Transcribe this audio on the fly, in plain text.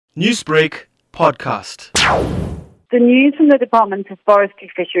Newsbreak Podcast. The news from the Department of Forestry,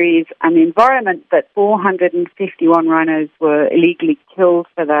 Fisheries and the Environment that 451 rhinos were illegally killed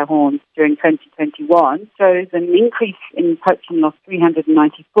for their horns during 2021 shows an increase in poaching loss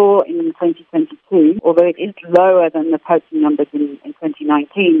 394 in 2022, although it is lower than the poaching numbers in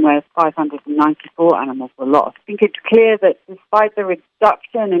 2019, where 594 animals were lost. I think it's clear that despite the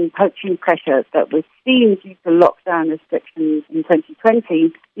reduction in poaching pressure that was seen due to lockdown restrictions in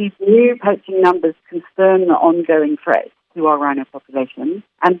 2020, these new poaching numbers concern the ongoing threat to our rhino population,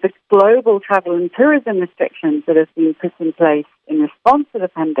 and the global travel and tourism restrictions that have been put in place in response to the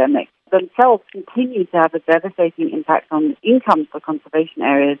pandemic themselves continue to have a devastating impact on income for conservation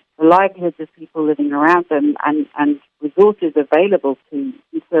areas, the livelihoods of people living around them, and resources available to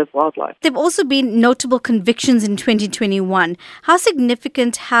conserve wildlife. There have also been notable convictions in 2021. How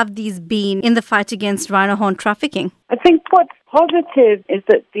significant have these been in the fight against rhino horn trafficking? I think what's positive is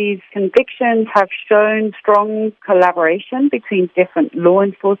that these convictions have shown strong collaboration between different law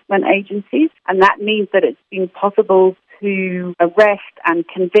enforcement agencies, and that means that it's been possible to arrest and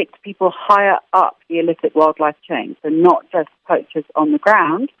convict people higher up the illicit wildlife chain, so not just poachers on the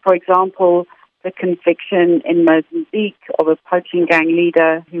ground. For example, the conviction in Mozambique of a poaching gang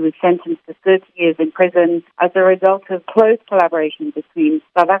leader who was sentenced to 30 years in prison as a result of close collaboration between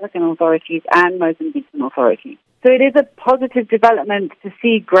South African authorities and Mozambican authorities. So it is a positive development to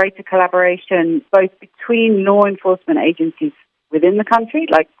see greater collaboration both between law enforcement agencies within the country,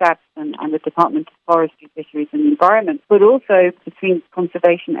 like SAPS and the Department of Forestry, Fisheries and Environment, but also between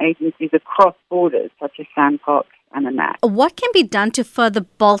conservation agencies across borders, such as SANParks and enactment. What can be done to further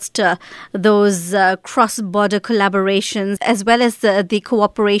bolster those cross-border collaborations, as well as the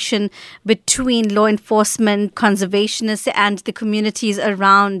cooperation between law enforcement, conservationists and the communities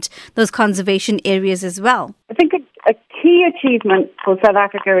around those conservation areas as well? I think a key achievement for South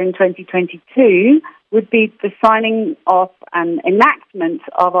Africa in 2022 would be the signing off and enactment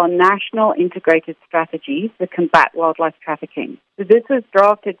of our national integrated strategy to combat wildlife trafficking. So this was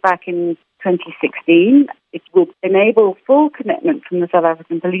drafted back in 2016. It will enable full commitment from the South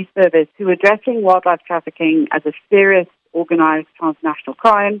African Police Service to addressing wildlife trafficking as a serious organised transnational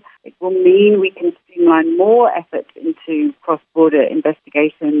crime. It will mean we can streamline more efforts into cross-border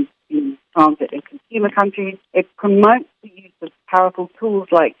investigations in transit and consumer countries. It promotes the use of powerful tools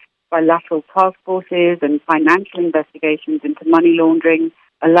like bilateral task forces and financial investigations into money laundering,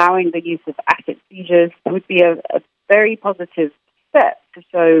 allowing the use of asset seizures. It would be a very positive step to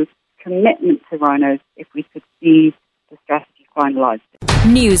show commitment to rhinos if we could see the strategy finalised.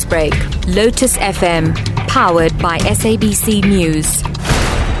 Newsbreak, Lotus FM, powered by SABC News.